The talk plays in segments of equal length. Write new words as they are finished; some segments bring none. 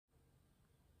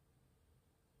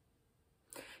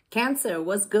Cancer,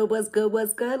 what's good, what's good,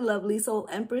 what's good? Lovely Soul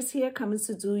Empress here, coming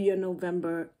to do your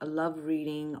November love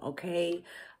reading, okay?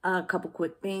 A couple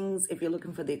quick things. If you're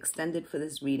looking for the extended for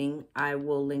this reading, I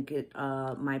will link it,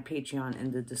 my Patreon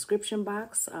in the description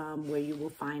box, where you will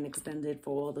find extended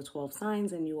for all the 12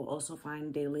 signs, and you will also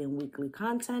find daily and weekly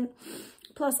content,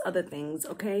 plus other things,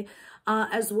 okay?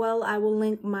 As well, I will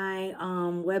link my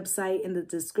website in the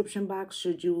description box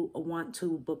should you want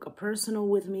to book a personal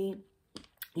with me.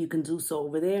 You can do so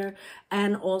over there.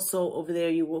 And also over there,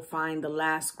 you will find the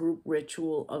last group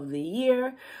ritual of the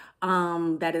year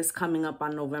that is coming up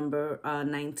on November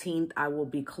 19th. I will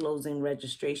be closing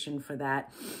registration for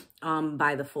that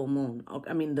by the full moon.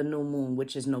 I mean, the new moon,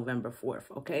 which is November 4th.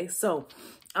 Okay, so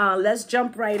let's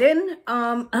jump right in.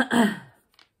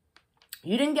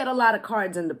 You didn't get a lot of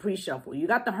cards in the pre-shuffle. You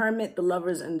got the Hermit, the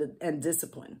Lovers, and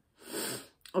Discipline.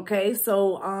 Okay,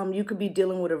 so you could be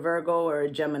dealing with a Virgo or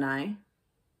a Gemini.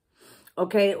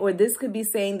 Okay, or this could be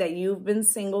saying that you've been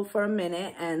single for a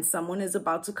minute and someone is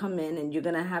about to come in and you're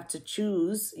going to have to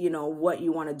choose, you know, what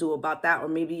you want to do about that. Or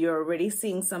maybe you're already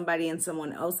seeing somebody and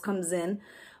someone else comes in,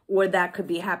 or that could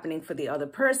be happening for the other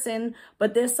person.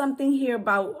 But there's something here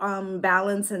about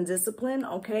balance and discipline,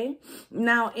 okay?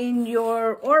 Now, in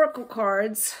your oracle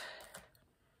cards,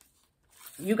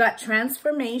 you got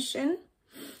transformation.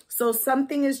 So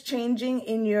something is changing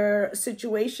in your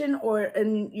situation or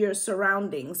in your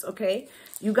surroundings, okay?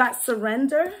 You got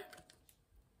surrender,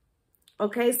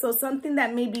 okay? So something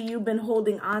that maybe you've been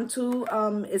holding on to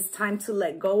is time to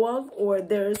let go of, or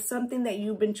there's something that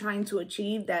you've been trying to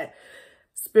achieve that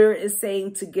Spirit is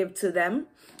saying to give to them,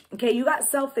 okay? You got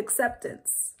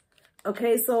self-acceptance,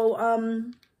 okay? So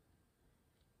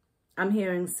I'm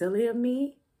hearing silly of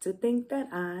me to think that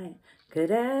I could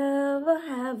ever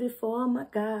have you for my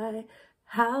guy.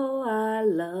 How I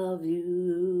love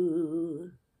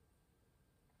you.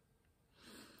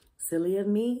 Silly of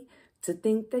me to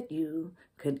think that you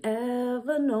could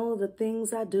ever know the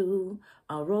things I do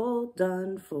are all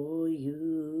done for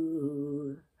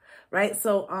you. Right?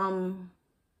 So,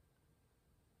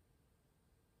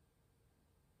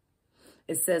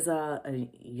 it says,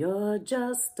 you're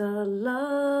just a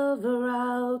lover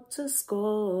out to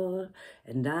score,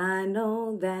 and I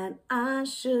know that I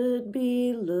should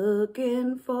be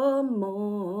looking for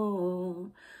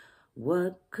more.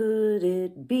 What could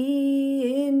it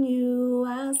be in you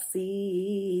I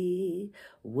see?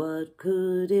 What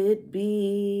could it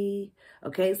be?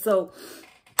 Okay, so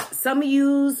some of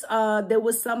yous, there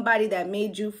was somebody that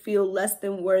made you feel less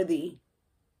than worthy.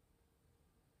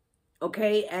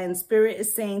 Okay, and Spirit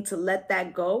is saying to let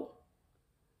that go.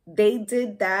 They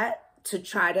did that to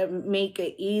try to make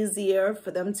it easier for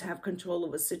them to have control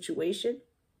of a situation.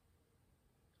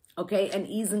 Okay, and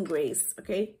ease and grace,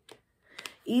 okay?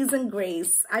 Ease and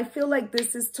grace. I feel like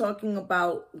this is talking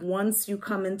about once you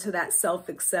come into that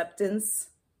self-acceptance,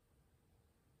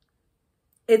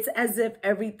 it's as if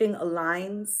everything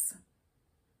aligns.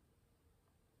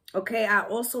 Okay, I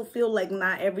also feel like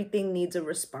not everything needs a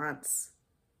response.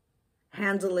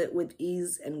 Handle it with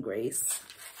ease and grace.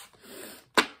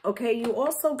 Okay, you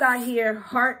also got here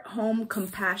heart, home,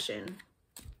 compassion.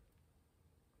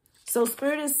 So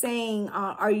Spirit is saying,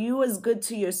 are you as good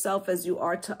to yourself as you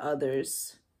are to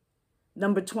others?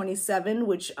 Number 27,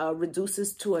 which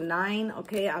reduces to a 9.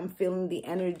 Okay, I'm feeling the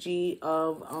energy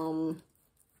of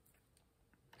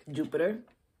Jupiter.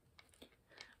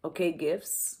 Okay,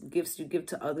 gifts. Gifts you give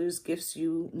to others. Gifts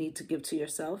you need to give to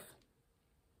yourself.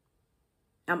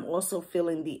 I'm also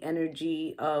feeling the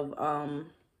energy of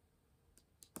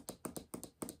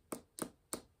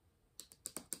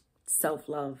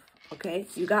self-love, okay?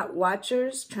 You got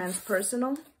watchers,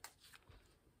 transpersonal.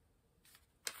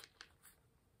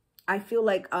 I feel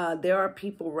like there are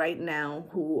people right now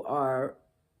who are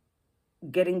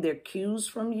getting their cues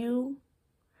from you.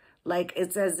 Like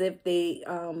it's as if they,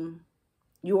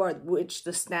 you are which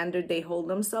the standard they hold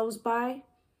themselves by.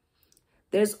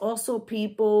 There's also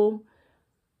people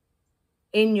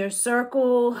in your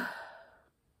circle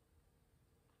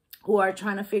who are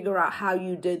trying to figure out how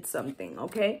you did something,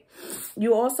 okay?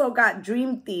 You also got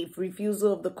dream thief,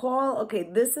 refusal of the call. Okay,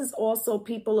 this is also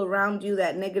people around you,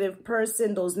 that negative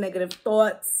person, those negative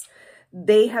thoughts,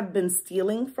 they have been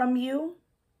stealing from you.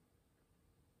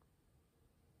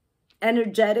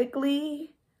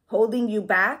 Energetically holding you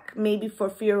back, maybe for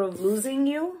fear of losing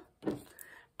you.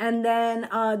 And then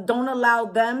don't allow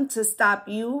them to stop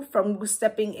you from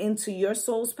stepping into your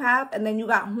soul's path. And then you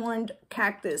got horned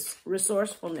cactus,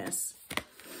 resourcefulness.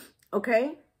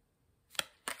 Okay?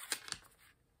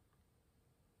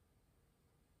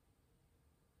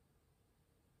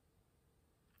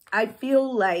 I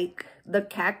feel like the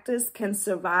cactus can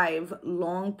survive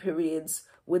long periods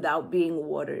without being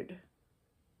watered.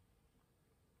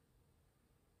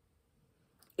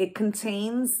 It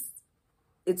contains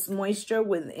its moisture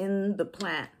within the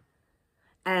plant.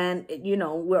 And, you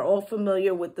know, we're all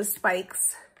familiar with the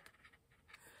spikes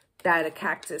that a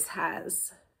cactus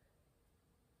has.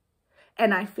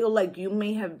 And I feel like you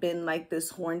may have been like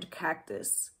this horned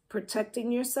cactus,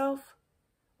 protecting yourself,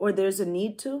 or there's a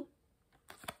need to.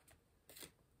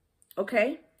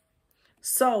 Okay?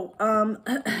 So,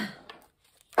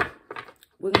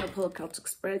 we're going to pull a Celtic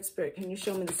spread. Spirit, can you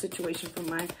show me the situation for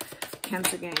my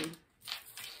Cancer gang?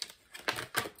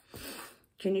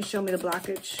 Can you show me the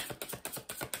blockage?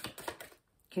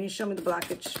 Can you show me the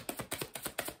blockage?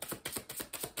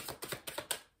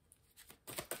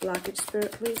 Blockage,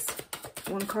 Spirit, please.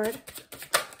 One card.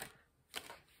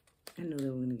 I knew they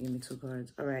were going to give me 2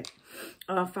 cards. All right.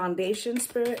 Foundation,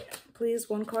 Spirit, please.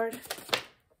 1 card.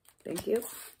 Thank you.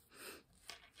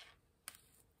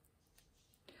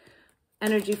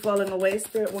 Energy falling away,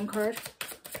 Spirit. 1 card.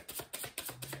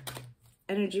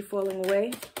 Energy falling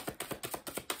away.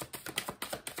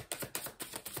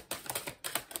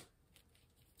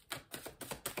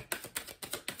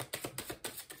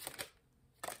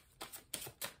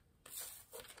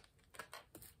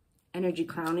 Energy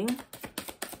clowning.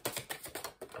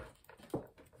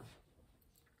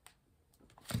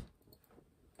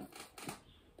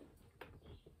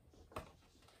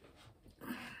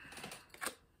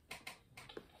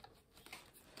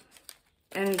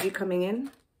 Energy coming in.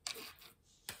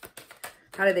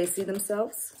 How do they see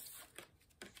themselves?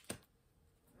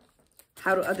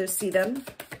 How do others see them?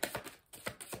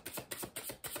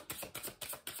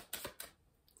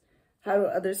 How do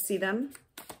others see them?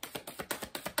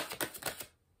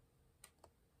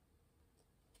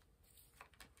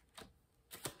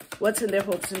 What's in their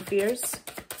hopes and fears?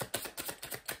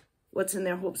 What's in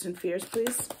their hopes and fears,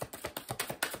 please?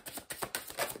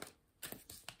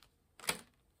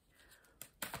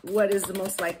 What is the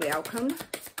most likely outcome?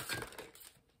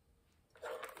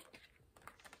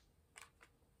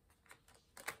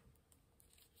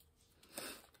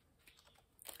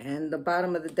 And the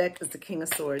bottom of the deck is the King of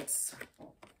Swords.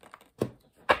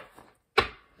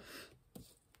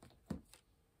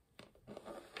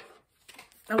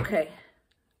 Okay.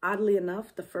 Oddly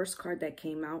enough, the first card that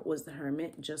came out was the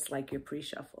Hermit, just like your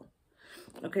pre-shuffle.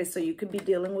 Okay, so you could be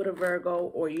dealing with a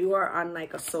Virgo, or you are on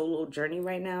like a solo journey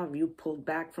right now. You pulled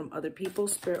back from other people.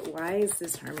 Spirit, why is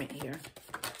this Hermit here?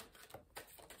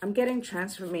 I'm getting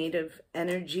transformative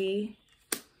energy,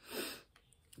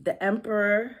 the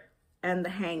Emperor, and the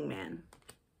Hangman.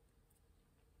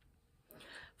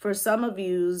 For some of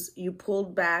you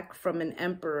pulled back from an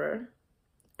Emperor,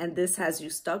 and this has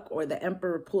you stuck, or the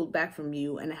Emperor pulled back from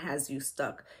you and it has you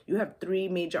stuck. You have 3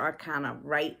 major arcana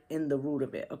right in the root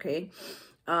of it, okay?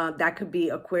 That could be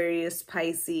Aquarius,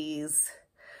 Pisces,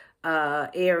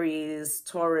 Aries,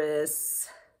 Taurus,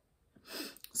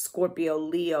 Scorpio,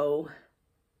 Leo,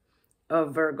 or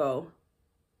Virgo.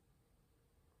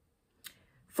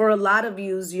 For a lot of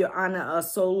you, you're on a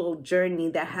solo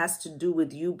journey that has to do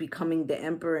with you becoming the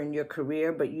Emperor in your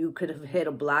career, but you could have hit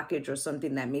a blockage or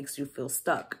something that makes you feel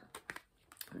stuck.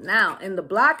 Now, in the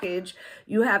blockage,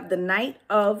 you have the Knight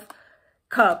of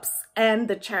Cups and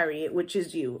the Chariot, which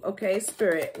is you. Okay,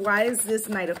 Spirit, why is this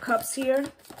Knight of Cups here?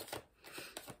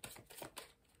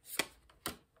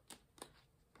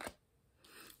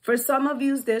 For some of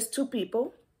you, there's 2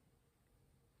 people.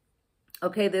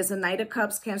 Okay, there's a Knight of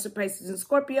Cups, Cancer, Pisces, and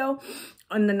Scorpio,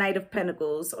 and the Knight of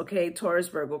Pentacles, okay, Taurus,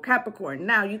 Virgo, Capricorn.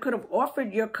 Now, you could have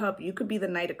offered your cup. You could be the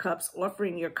Knight of Cups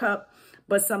offering your cup,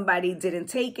 but somebody didn't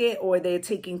take it, or they're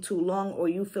taking too long, or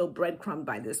you feel breadcrumbed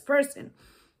by this person.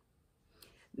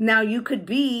 Now, you could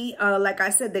be, like I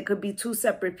said, there could be 2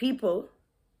 separate people,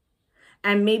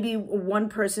 and maybe one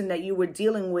person that you were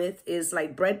dealing with is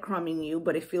like breadcrumbing you,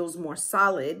 but it feels more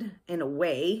solid in a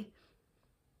way.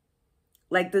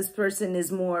 Like this person is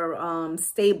more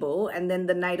stable. And then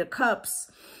the Knight of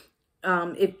Cups,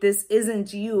 if this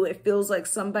isn't you, it feels like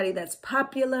somebody that's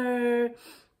popular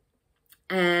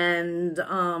and,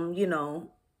 you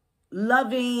know,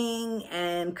 loving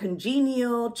and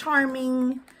congenial,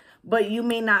 charming, but you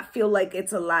may not feel like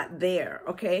it's a lot there,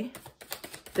 okay?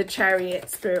 The Chariot,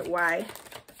 Spirit, why?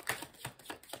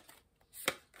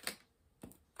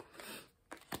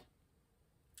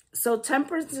 So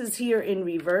Temperance is here in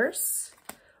reverse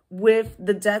with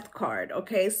the Death card,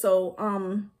 okay? So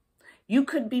you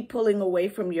could be pulling away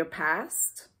from your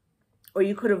past, or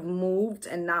you could have moved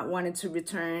and not wanted to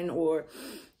return, or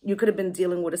You could have been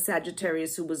dealing with a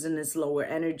Sagittarius who was in this lower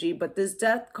energy, but this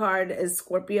death card is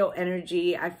Scorpio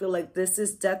energy. I feel like this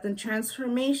is death and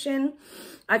transformation.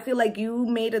 I feel like you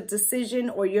made a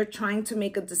decision, or you're trying to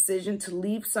make a decision to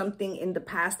leave something in the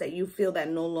past that you feel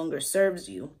that no longer serves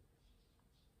you.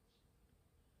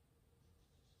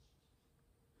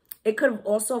 It could have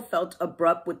also felt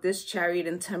abrupt with this Chariot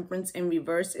and Temperance in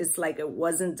reverse. It's like it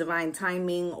wasn't divine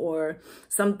timing, or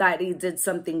somebody did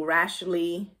something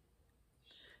rashly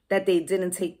that they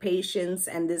didn't take patience,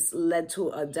 and this led to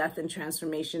a death and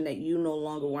transformation that you no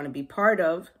longer want to be part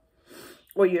of,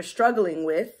 or you're struggling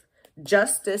with.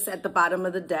 Justice at the bottom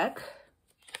of the deck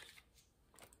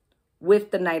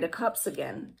with the Knight of Cups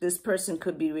again. This person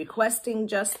could be requesting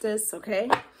justice, okay?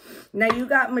 Now you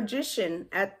got Magician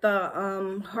at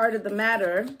the heart of the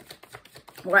matter,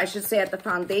 or I should say at the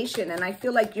foundation, and I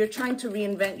feel like you're trying to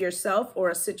reinvent yourself or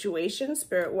a situation.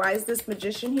 Spirit, why is this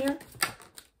Magician here?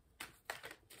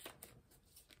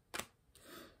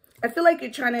 I feel like you're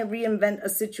trying to reinvent a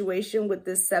situation with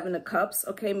this Seven of Cups,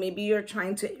 okay? Maybe you're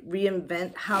trying to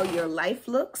reinvent how your life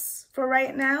looks for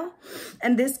right now.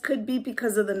 And this could be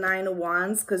because of the Nine of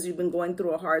Wands, because you've been going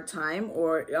through a hard time,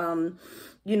 or,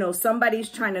 you know, somebody's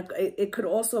trying to, it could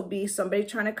also be somebody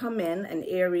trying to come in, an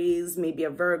Aries, maybe a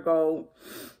Virgo,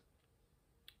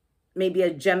 maybe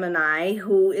a Gemini,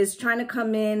 who is trying to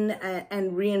come in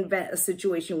and reinvent a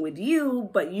situation with you,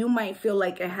 but you might feel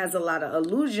like it has a lot of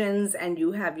illusions and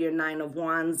you have your Nine of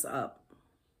Wands up.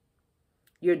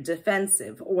 You're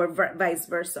defensive, or vice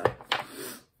versa.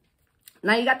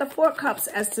 Now you got the Four Cups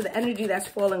as to the energy that's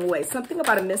falling away. Something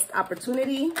about a missed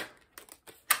opportunity.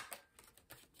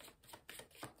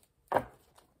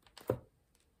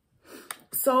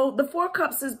 So the Four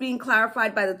Cups is being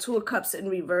clarified by the Two of Cups in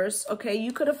reverse. Okay,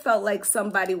 you could have felt like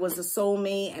somebody was a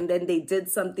soulmate, and then they did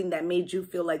something that made you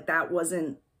feel like that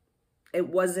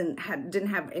didn't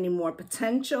have any more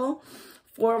potential.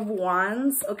 Four of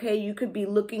Wands. Okay, you could be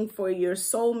looking for your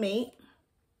soulmate.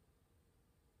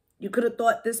 You could have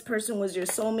thought this person was your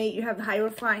soulmate. You have the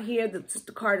Hierophant here, the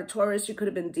card of Taurus. You could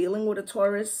have been dealing with a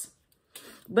Taurus.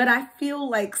 But I feel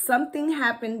like something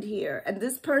happened here, and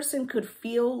this person could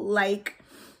feel like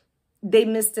they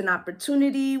missed an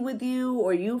opportunity with you,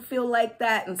 or you feel like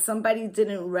that, and somebody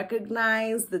didn't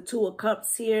recognize the Two of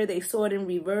Cups here. They saw it in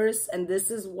reverse, and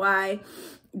this is why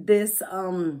this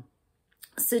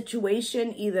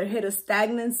situation either hit a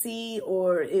stagnancy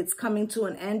or it's coming to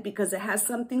an end, because it has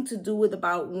something to do with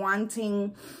about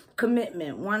wanting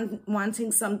commitment,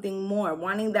 wanting something more,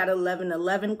 wanting that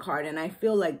 1111 card. And I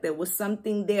feel like there was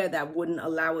something there that wouldn't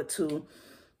allow it to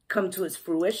come to its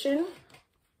fruition.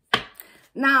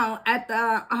 Now,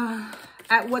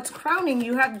 at what's crowning,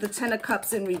 you have the Ten of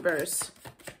Cups in reverse.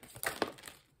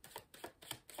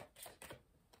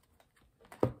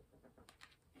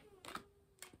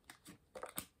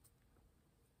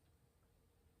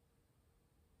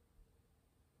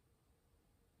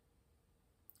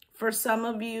 For some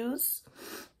of you,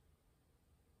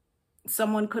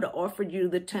 someone could have offered you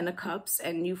the Ten of Cups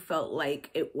and you felt like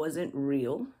it wasn't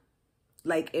real,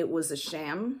 like it was a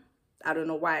sham. I don't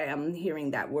know why I'm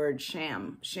hearing that word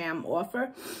sham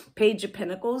offer. Page of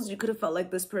Pentacles. You could have felt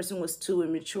like this person was too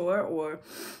immature, or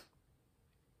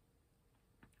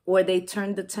they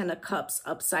turned the Ten of Cups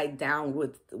upside down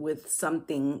with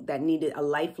something that needed a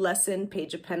life lesson.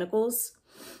 Page of Pentacles.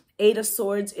 Eight of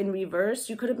Swords in reverse.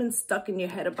 You could have been stuck in your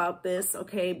head about this,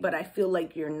 okay? But I feel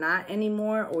like you're not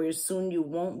anymore, or soon you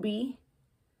won't be.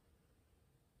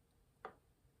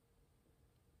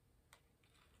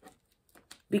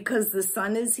 Because the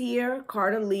Sun is here,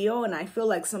 card of Leo, and I feel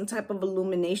like some type of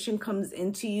illumination comes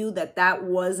into you that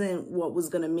wasn't what was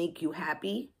going to make you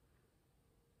happy.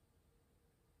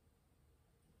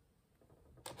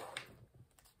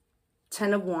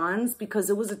 Ten of Wands, because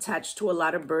it was attached to a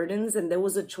lot of burdens, and there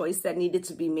was a choice that needed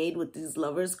to be made with these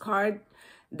Lovers card.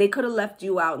 They could have left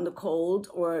you out in the cold,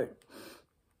 or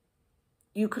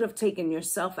you could have taken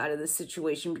yourself out of this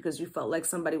situation because you felt like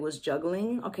somebody was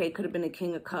juggling. Okay, it could have been a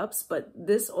King of Cups, but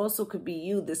this also could be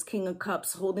you, this King of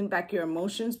Cups, holding back your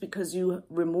emotions because you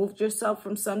removed yourself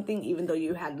from something even though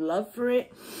you had love for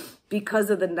it. Because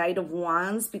of the Knight of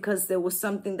Wands, because there was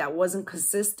something that wasn't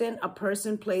consistent, a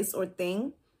person, place, or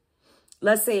thing.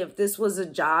 Let's say if this was a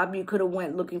job, you could have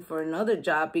went looking for another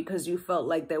job because you felt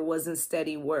like there wasn't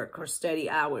steady work or steady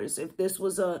hours. If this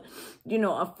was a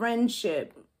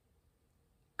friendship,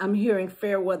 I'm hearing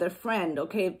fair weather friend,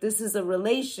 okay? If this is a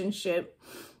relationship,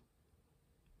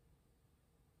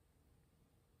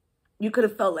 you could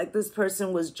have felt like this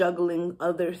person was juggling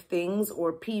other things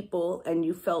or people, and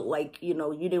you felt like, you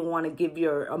know, you didn't want to give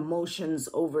your emotions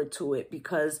over to it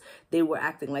because they were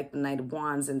acting like the Knight of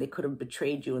Wands and they could have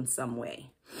betrayed you in some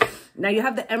way. Now you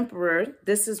have the Emperor.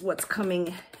 This is what's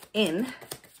coming in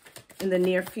the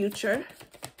near future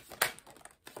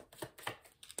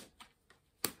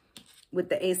with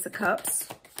the Ace of Cups.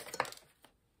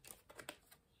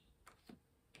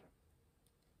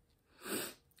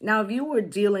 Now, if you were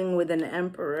dealing with an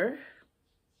Emperor,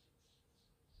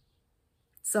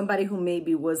 somebody who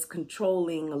maybe was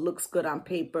controlling, looks good on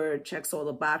paper, checks all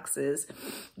the boxes,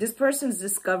 this person's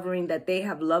discovering that they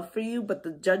have love for you, but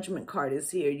the Judgment card is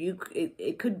here.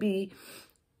 It could be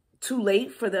too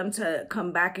late for them to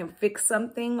come back and fix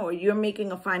something, or you're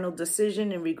making a final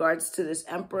decision in regards to this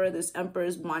Emperor. This Emperor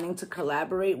is wanting to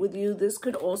collaborate with you. This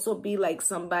could also be like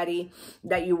somebody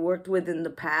that you worked with in the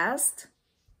past.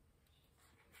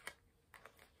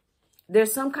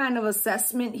 There's some kind of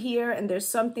assessment here, and there's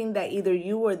something that either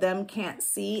you or them can't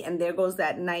see, and there goes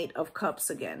that Knight of Cups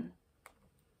again.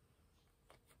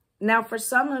 Now, for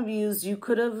some of you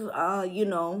could have, you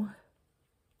know,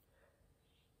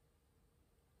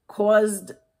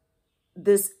 caused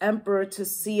this Emperor to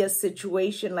see a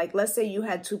situation. Like, let's say you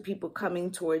had two people coming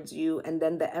towards you, and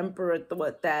then the Emperor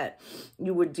thought that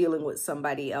you were dealing with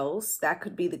somebody else. That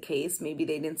could be the case. Maybe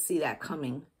they didn't see that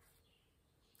coming.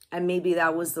 And maybe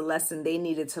that was the lesson they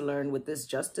needed to learn with this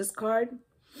Justice card.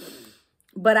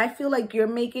 But I feel like you're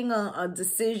making a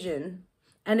decision.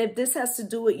 And if this has to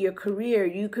do with your career,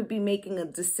 you could be making a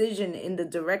decision in the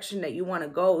direction that you want to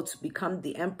go to become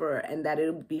the Emperor, and that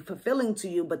it'll be fulfilling to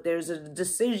you. But there's a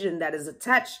decision that is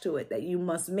attached to it that you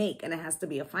must make, and it has to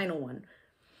be a final one.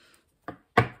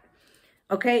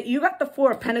 Okay, you got the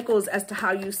Four of Pentacles as to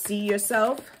how you see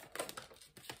yourself.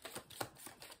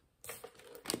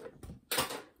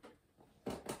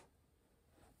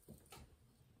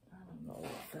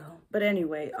 But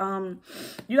anyway,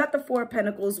 you got the Four of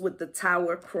Pentacles with the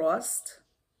Tower crossed.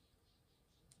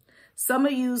 Some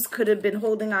of you could have been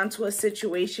holding on to a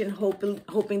situation,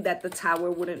 hoping that the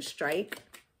Tower wouldn't strike.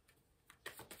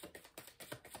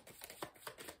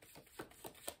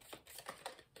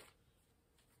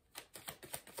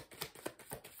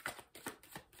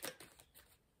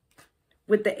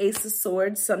 With the Ace of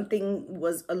Swords, something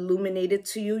was illuminated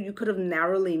to you. You could have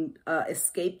narrowly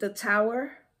escaped the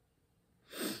Tower.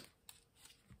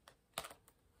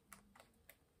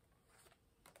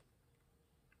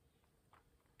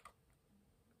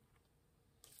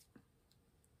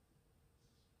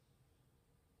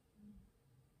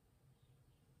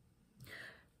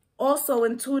 Also,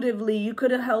 intuitively, you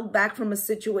could have held back from a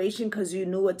situation because you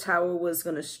knew a Tower was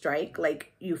going to strike.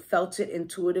 Like, you felt it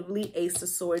intuitively. Ace of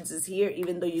Swords is here,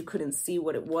 even though you couldn't see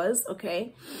what it was,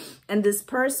 okay? And this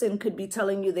person could be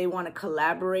telling you they want to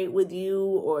collaborate with you,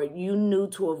 or you knew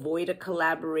to avoid a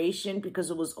collaboration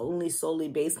because it was only solely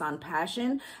based on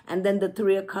passion. And then the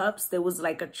Three of Cups, there was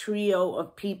like a trio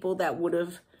of people that would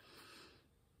have,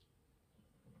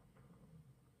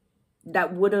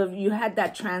 you had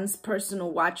that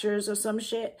transpersonal watchers or some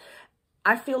shit.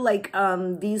 I feel like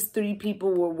these three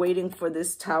people were waiting for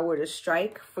this Tower to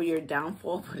strike for your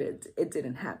downfall, but it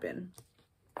didn't happen.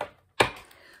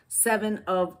 Seven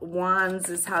of Wands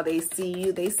is how they see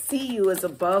you. They see you as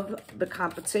above the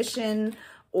competition,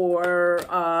 or,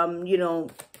 you know,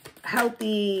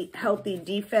 healthy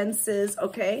defenses,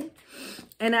 okay?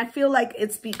 And I feel like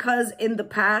it's because in the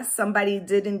past, somebody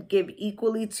didn't give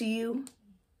equally to you.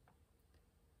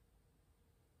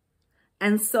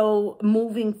 And so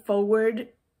moving forward,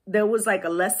 there was like a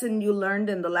lesson you learned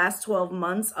in the last 12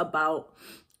 months about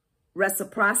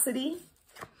reciprocity.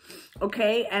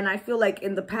 Okay. And I feel like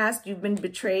in the past you've been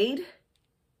betrayed,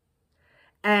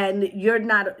 and you're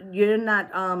not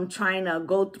trying to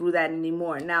go through that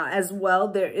anymore. Now, as well,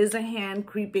 there is a hand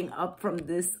creeping up from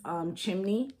this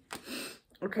chimney.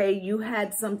 Okay, you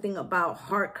had something about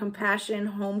heart compassion,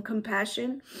 home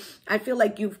compassion. I feel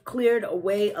like you've cleared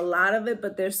away a lot of it,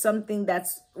 but there's something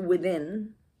that's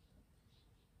within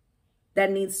that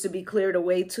needs to be cleared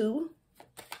away too.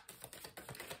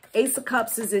 Ace of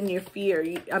Cups is in your fear.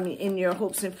 In your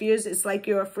hopes and fears. It's like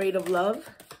you're afraid of love.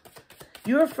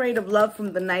 You're afraid of love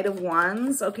from the Knight of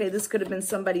Wands. Okay, this could have been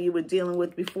somebody you were dealing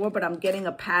with before, but I'm getting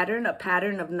a pattern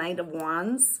of Knight of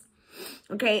Wands.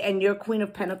 Okay, and your Queen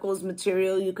of Pentacles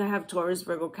material, you could have Taurus,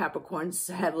 Virgo,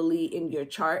 Capricorns heavily in your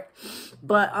chart.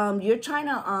 But you're trying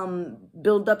to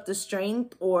build up the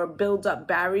strength or build up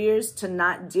barriers to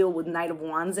not deal with Knight of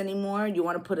Wands anymore. You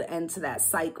want to put an end to that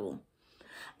cycle.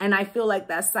 And I feel like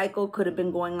that cycle could have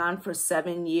been going on for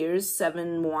 7 years,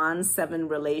 7 wands, 7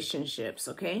 relationships,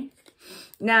 okay?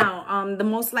 Now, the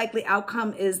most likely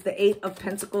outcome is the 8 of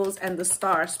Pentacles and the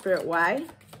Star. Spirit, why?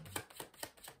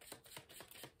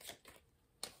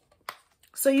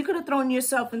 So you could have thrown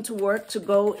yourself into work to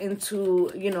go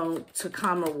into, you know, to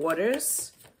calmer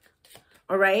waters.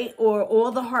 All right. Or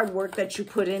all the hard work that you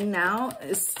put in now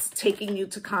is taking you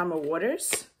to calmer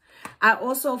waters. I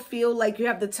also feel like you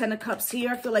have the 10 of Cups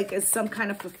here. I feel like it's some kind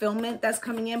of fulfillment that's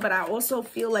coming in. But I also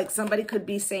feel like somebody could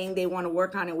be saying they want to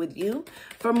work on it with you.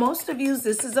 For most of you,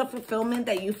 this is a fulfillment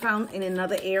that you found in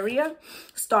another area.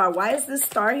 Star. Why is this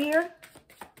star here?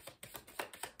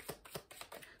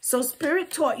 So Spirit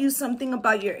taught you something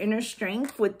about your inner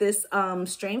strength with this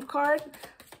strength card.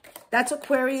 That's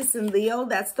Aquarius and Leo.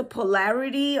 That's the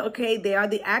polarity. Okay, they are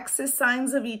the axis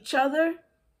signs of each other.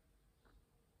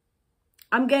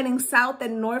 I'm getting south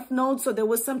and north nodes. So there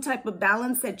was some type of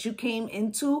balance that you came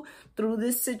into through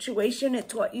this situation. It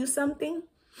taught you something.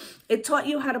 It taught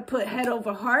you how to put head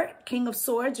over heart. King of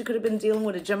Swords. You could have been dealing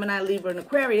with a Gemini, Libra, and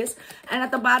Aquarius. And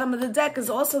at the bottom of the deck is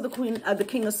also the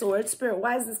King of Swords. Spirit,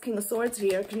 why is this King of Swords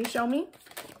here? Can you show me?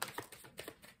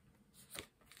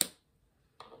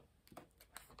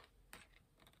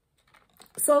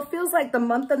 So it feels like the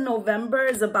month of November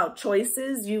is about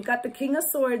choices. You've got the King of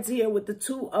Swords here with the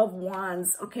 2 of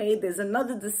Wands. Okay, there's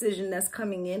another decision that's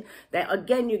coming in that,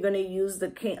 again, you're going to use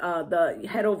the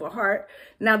head over heart.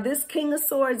 Now, this King of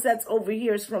Swords that's over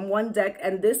here is from one deck,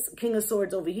 and this King of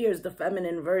Swords over here is the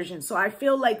feminine version. So I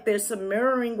feel like there's some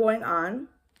mirroring going on.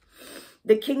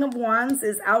 The King of Wands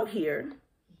is out here.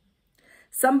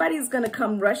 Somebody's going to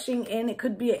come rushing in. It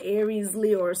could be an Aries,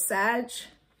 Leo, or Sag.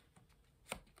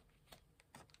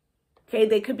 Okay,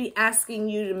 they could be asking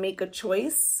you to make a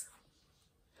choice.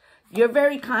 You're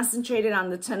very concentrated on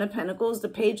the 10 of Pentacles. The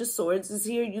Page of Swords is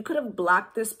here. You could have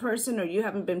blocked this person or you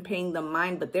haven't been paying them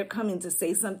mind, but they're coming to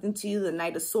say something to you. The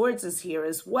Knight of Swords is here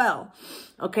as well.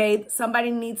 Okay,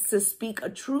 somebody needs to speak a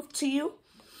truth to you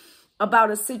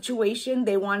about a situation.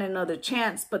 They want another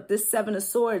chance, but this 7 of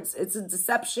Swords, it's a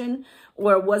deception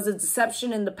or was a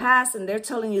deception in the past, and they're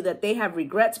telling you that they have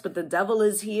regrets, but the Devil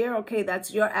is here. Okay,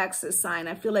 that's your axis sign.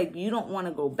 I feel like you don't want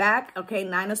to go back. Okay,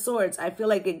 9 of Swords. I feel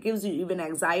like it gives you even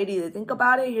anxiety to think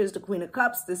about it. Here's the Queen of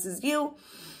Cups. This is you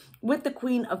with the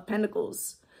Queen of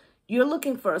Pentacles. You're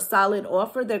looking for a solid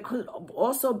offer. There could have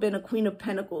also been a Queen of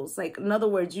Pentacles. Like, in other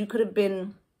words, you could have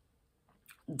been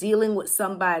dealing with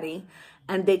somebody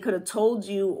and they could have told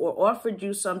you or offered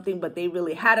you something, but they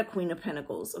really had a Queen of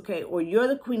Pentacles, okay? Or you're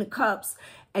the Queen of Cups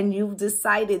and you've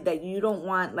decided that you don't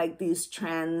want like these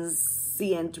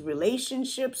transient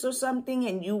relationships or something,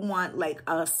 and you want like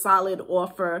a solid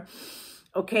offer,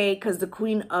 okay? Because the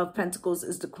Queen of Pentacles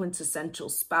is the quintessential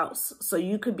spouse. So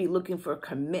you could be looking for a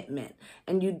commitment.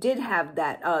 And you did have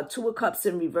that 2 of Cups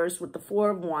in reverse with the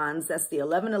 4 of Wands. That's the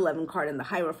 1111 card in the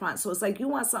Hierophant. So it's like you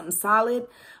want something solid.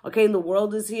 Okay, the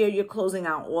World is here. You're closing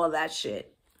out all that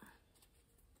shit.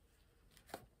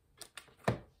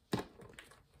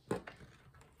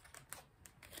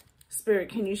 Spirit,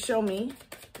 can you show me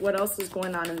what else is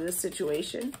going on in this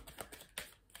situation? I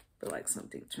feel like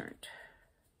something turned.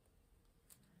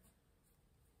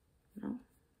 No?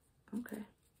 Okay.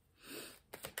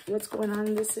 What's going on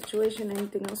in this situation?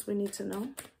 Anything else we need to know?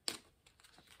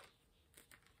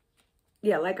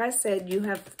 Yeah, like I said, you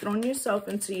have thrown yourself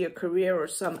into your career or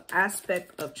some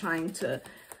aspect of trying to,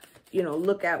 you know,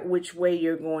 look at which way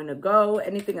you're going to go.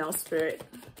 Anything else, Spirit?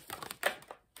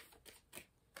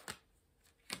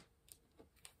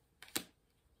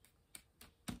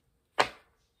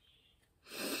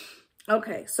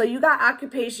 Okay, so you got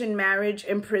occupation, marriage,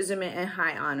 imprisonment, and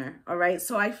high honor. All right,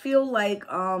 so I feel like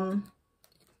I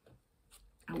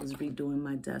was redoing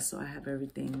my desk, so I have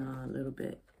everything a little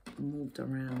bit moved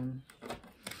around.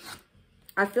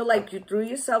 I feel like you threw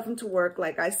yourself into work,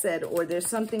 like I said, or there's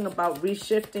something about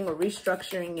reshifting or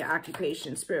restructuring your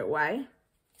occupation. Spirit, why?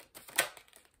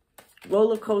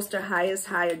 Roller coaster, highest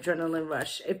high, adrenaline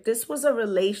rush. If this was a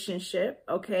relationship,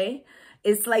 okay,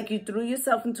 it's like you threw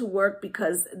yourself into work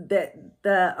because the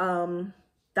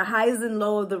highs and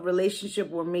lows of the relationship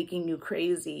were making you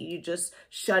crazy. You just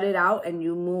shut it out and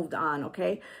you moved on,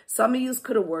 okay? Some of you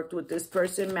could have worked with this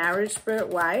person. Marriage, Spirit,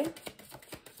 why?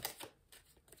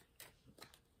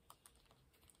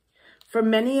 For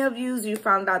many of you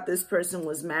found out this person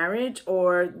was married,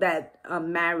 or that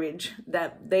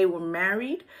that they were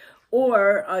married,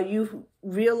 or you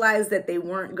realized that they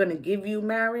weren't going to give you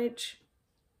marriage.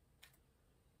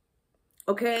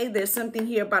 Okay, there's something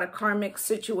here about a karmic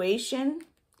situation.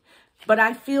 But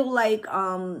I feel like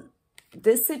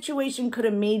This situation could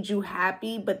have made you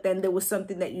happy, but then there was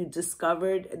something that you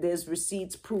discovered. There's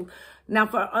receipts, proof. Now,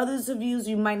 for others of you,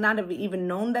 you might not have even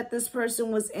known that this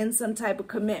person was in some type of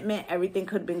commitment. Everything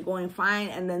could have been going fine,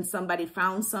 and then somebody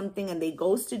found something and they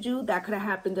ghosted you. That could have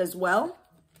happened as well.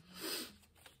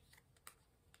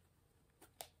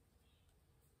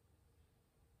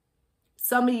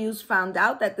 Some of you found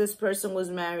out that this person was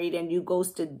married and you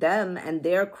ghosted them and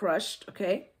they're crushed,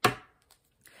 okay?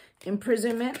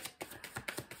 Imprisonment.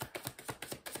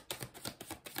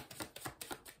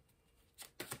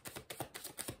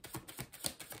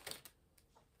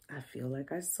 I feel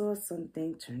like I saw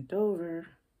something turned over.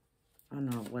 Oh,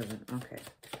 no, it wasn't. Okay.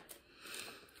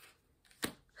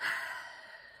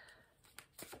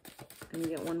 Let me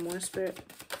get one more, Spirit.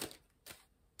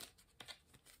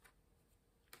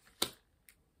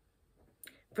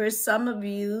 For some of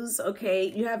yous, okay,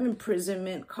 you have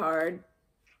imprisonment card.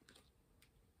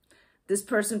 This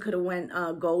person could have went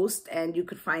ghost and you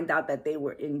could find out that they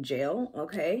were in jail,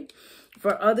 okay?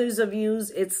 For others of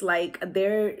yous, it's like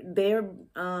they're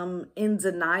in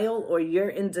denial, or you're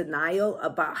in denial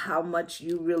about how much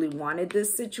you really wanted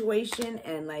this situation,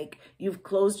 and like you've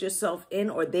closed yourself in,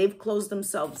 or they've closed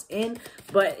themselves in,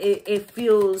 but it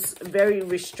feels very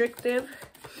restrictive.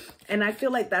 And I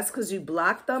feel like that's because you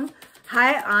blocked them.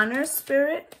 High honor,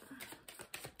 Spirit.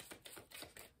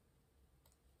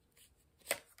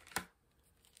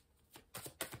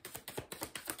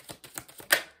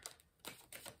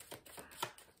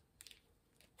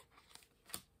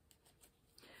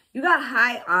 You got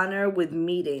high honor with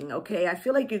meeting, okay? I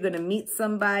feel like you're going to meet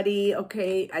somebody,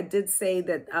 okay? I did say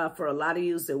that for a lot of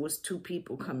you, there was 2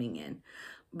 people coming in.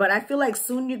 But I feel like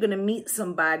soon you're going to meet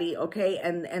somebody, okay?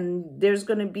 And there's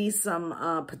going to be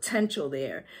some potential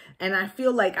there. And I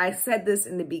feel like I said this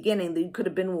in the beginning, that you could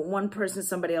have been with one person,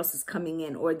 somebody else is coming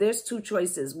in. Or there's 2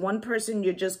 choices. One person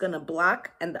you're just going to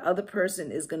block, and the other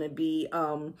person is going to be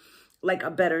like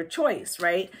a better choice,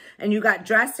 right? And you got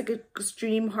drastic,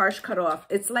 extreme, harsh cutoff.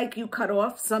 It's like you cut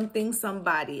off something,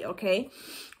 somebody, okay?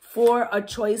 For a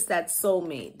choice that's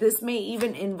soulmate. This may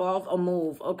even involve a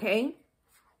move, okay?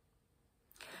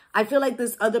 I feel like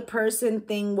this other person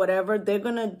thing, whatever, they're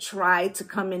going to try to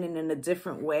come in a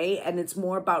different way. And it's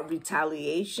more about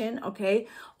retaliation, okay?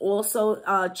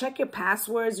 Also, check your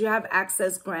passwords. You have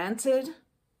access granted.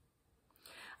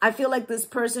 I feel like this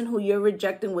person who you're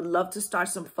rejecting would love to start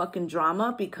some fucking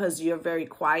drama because you're very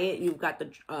quiet. You've got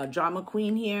the drama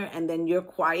queen here, and then you're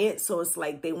quiet. So it's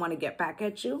like they want to get back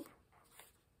at you.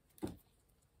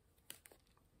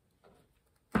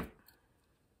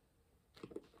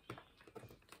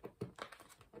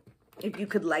 If you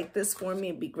could like this for me,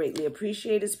 it'd be greatly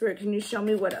appreciated. Spirit, can you show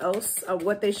me what else,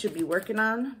 what they should be working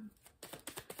on?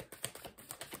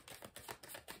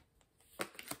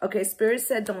 Okay, Spirit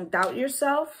said, don't doubt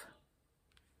yourself.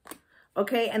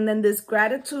 Okay, and then this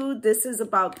gratitude, this is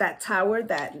about that tower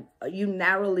that you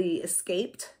narrowly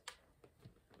escaped.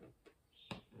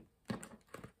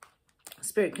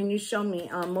 Spirit, can you show me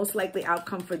most likely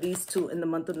outcome for these 2 in the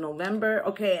month of November?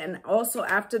 Okay, and also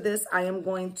after this, I am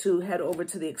going to head over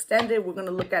to the extended. We're going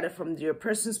to look at it from your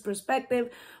person's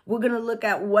perspective. We're going to look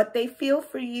at what they feel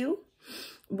for you,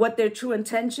 what their true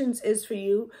intentions is for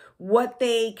you, what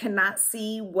they cannot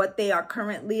see, what they are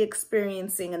currently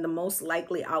experiencing, and the most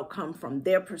likely outcome from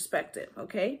their perspective,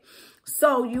 okay?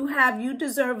 So you have you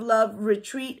deserve love,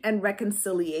 retreat, and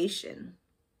reconciliation.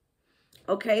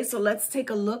 Okay, so let's take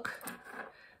a look.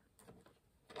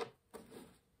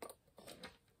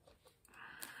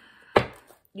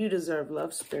 You deserve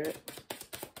love, Spirit.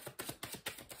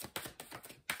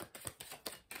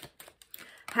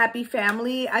 Happy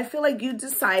family. I feel like you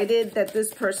decided that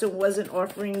this person wasn't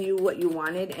offering you what you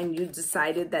wanted, and you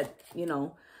decided that, you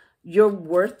know, you're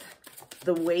worth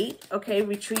the wait. Okay,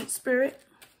 retreat, Spirit.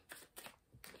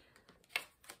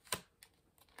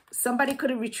 Somebody could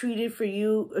have retreated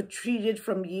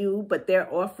from you, but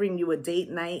they're offering you a date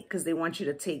night because they want you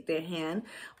to take their hand.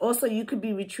 Also, you could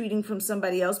be retreating from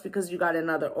somebody else because you got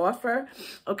another offer.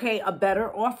 Okay, a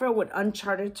better offer with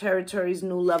uncharted territories,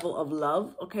 new level of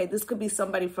love. Okay, this could be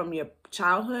somebody from your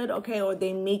childhood, okay, or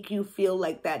they make you feel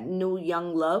like that new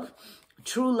young love.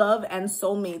 True love and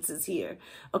soulmates is here.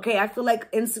 Okay, I feel like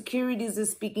insecurities is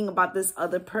speaking about this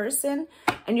other person.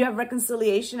 And you have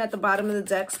reconciliation at the bottom of the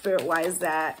deck, Spirit. Why is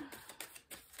that?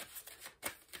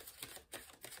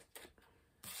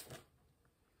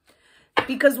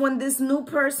 Because when this new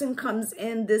person comes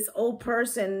in, this old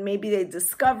person, maybe they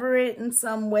discover it in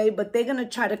some way, but they're going to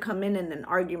try to come in and an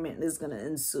argument is going to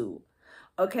ensue.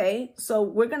 Okay, so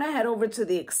we're going to head over to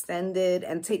the extended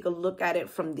and take a look at it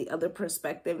from the other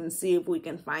perspective and see if we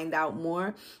can find out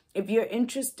more. If you're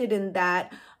interested in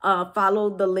that,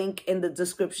 follow the link in the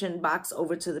description box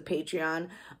over to the Patreon.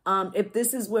 If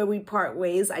this is where we part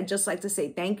ways, I'd just like to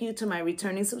say thank you to my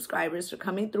returning subscribers for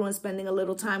coming through and spending a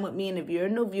little time with me. And if you're a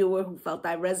new viewer who felt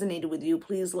I resonated with you,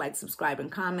 please like, subscribe,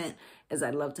 and comment, as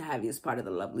I'd love to have you as part of the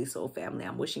Lovely Soul family.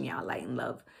 I'm wishing y'all light and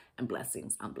love and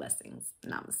blessings on blessings.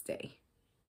 Namaste.